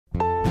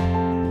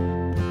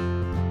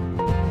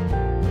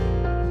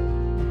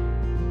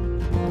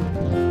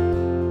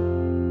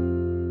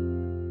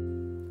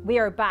We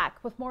are back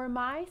with more of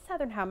My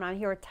Southern Home, and I'm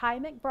here with Ty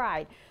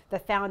McBride, the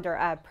founder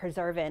of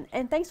Preservan.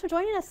 And thanks for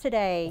joining us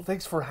today. Well,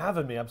 thanks for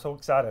having me. I'm so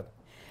excited.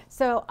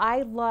 So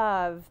I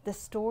love the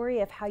story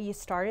of how you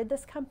started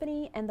this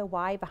company and the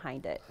why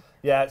behind it.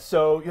 Yeah,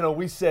 so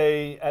we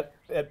say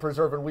at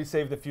Preservan, we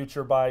save the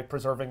future by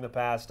preserving the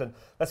past, and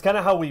that's kind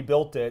of how we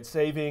built it,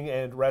 saving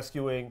and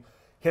rescuing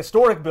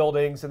historic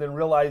buildings, and then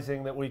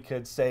realizing that we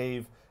could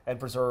save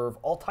and preserve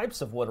all types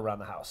of wood around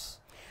the house.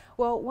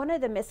 Well, one of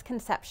the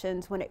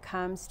misconceptions when it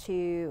comes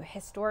to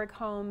historic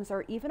homes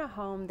or even a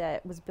home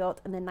that was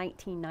built in the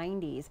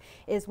 1990s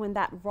is when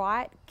that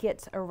rot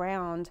gets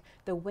around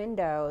the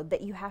window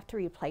that you have to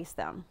replace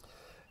them.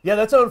 Yeah,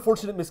 that's an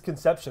unfortunate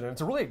misconception, and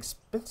it's a really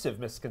expensive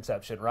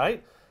misconception,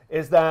 right?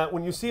 Is that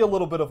when you see a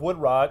little bit of wood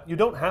rot, you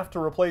don't have to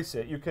replace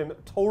it. You can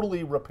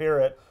totally repair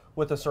it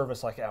with a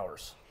service like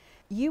ours.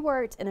 You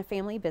worked in a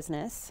family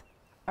business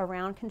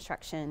around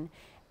construction,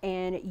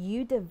 and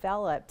you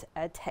developed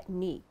a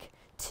technique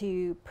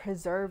to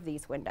preserve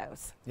these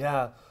windows.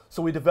 Yeah,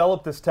 so we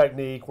developed this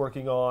technique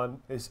working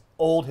on these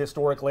old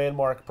historic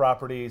landmark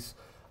properties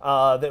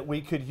that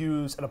we could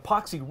use an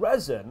epoxy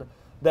resin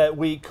that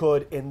we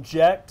could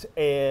inject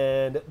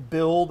and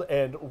build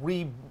and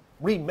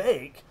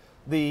remake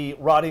the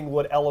rotting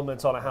wood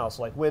elements on a house,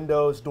 like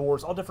windows,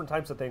 doors, all different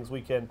types of things.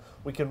 We can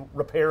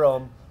repair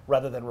them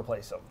rather than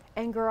replace them.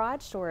 And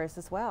garage doors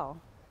as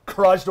well.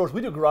 Garage doors,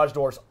 we do garage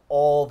doors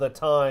all the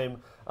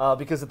time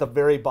because at the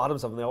very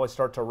bottoms of them, they always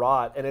start to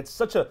rot. And it's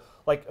such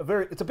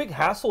it's a big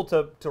hassle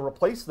to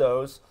replace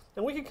those.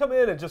 And we can come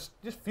in just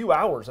a few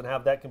hours and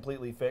have that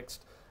completely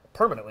fixed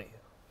permanently.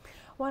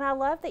 Well, and I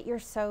love that you're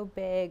so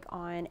big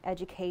on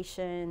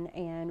education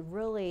and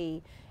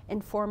really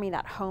informing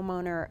that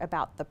homeowner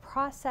about the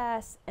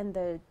process and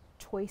the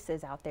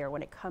choices out there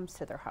when it comes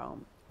to their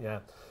home. Yeah,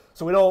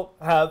 so we don't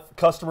have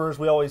customers,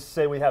 we always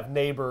say we have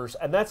neighbors,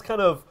 and that's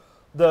kind of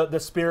the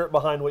spirit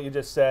behind what you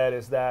just said,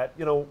 is that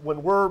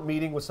when we're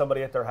meeting with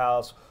somebody at their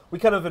house, we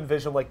kind of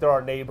envision like they're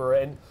our neighbor.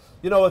 And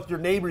with your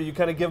neighbor, you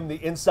kind of give them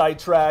the inside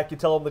track, you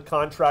tell them the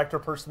contractor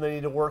person they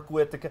need to work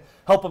with to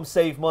help them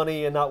save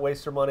money and not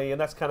waste their money,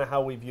 and that's kind of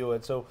how we view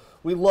it. So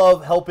we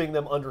love helping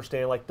them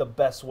understand like the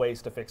best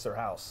ways to fix their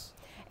house.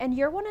 And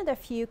you're one of the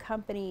few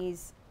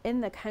companies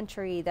in the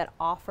country that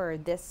offer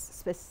this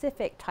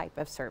specific type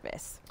of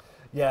service.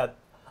 Yeah,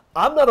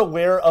 I'm not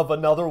aware of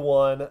another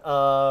one,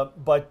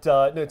 but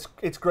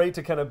it's great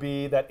to kind of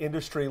be that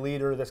industry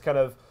leader that's kind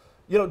of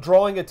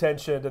drawing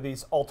attention to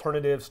these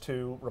alternatives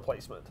to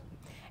replacement.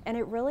 And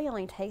it really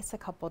only takes a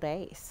couple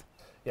days.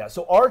 Yeah,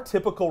 so our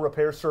typical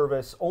repair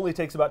service only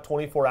takes about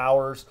 24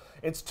 hours.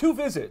 It's 2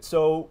 visits.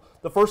 So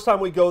the first time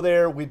we go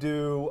there, we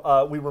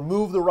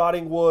remove the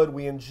rotting wood,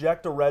 we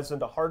inject a resin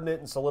to harden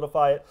it and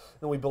solidify it,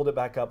 then we build it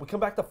back up. We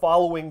come back the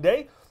following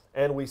day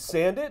and we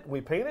sand it,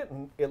 we paint it,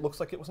 and it looks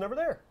like it was never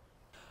there.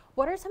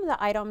 What are some of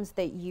the items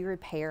that you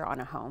repair on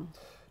a home?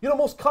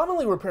 Most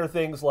commonly repair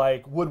things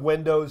like wood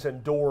windows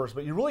and doors,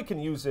 but you really can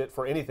use it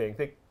for anything.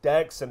 Think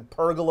decks and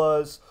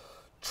pergolas,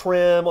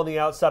 trim on the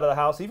outside of the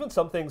house, even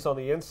some things on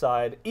the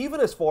inside,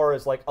 even as far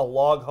as like a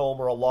log home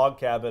or a log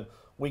cabin,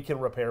 we can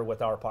repair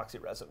with our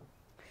epoxy resin.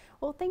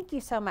 Well, thank you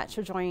so much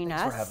for joining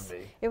us. Thanks for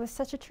having me. It was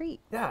such a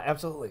treat. Yeah,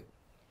 absolutely.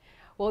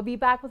 We'll be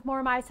back with more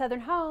of My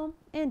Southern Home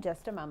in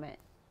just a moment.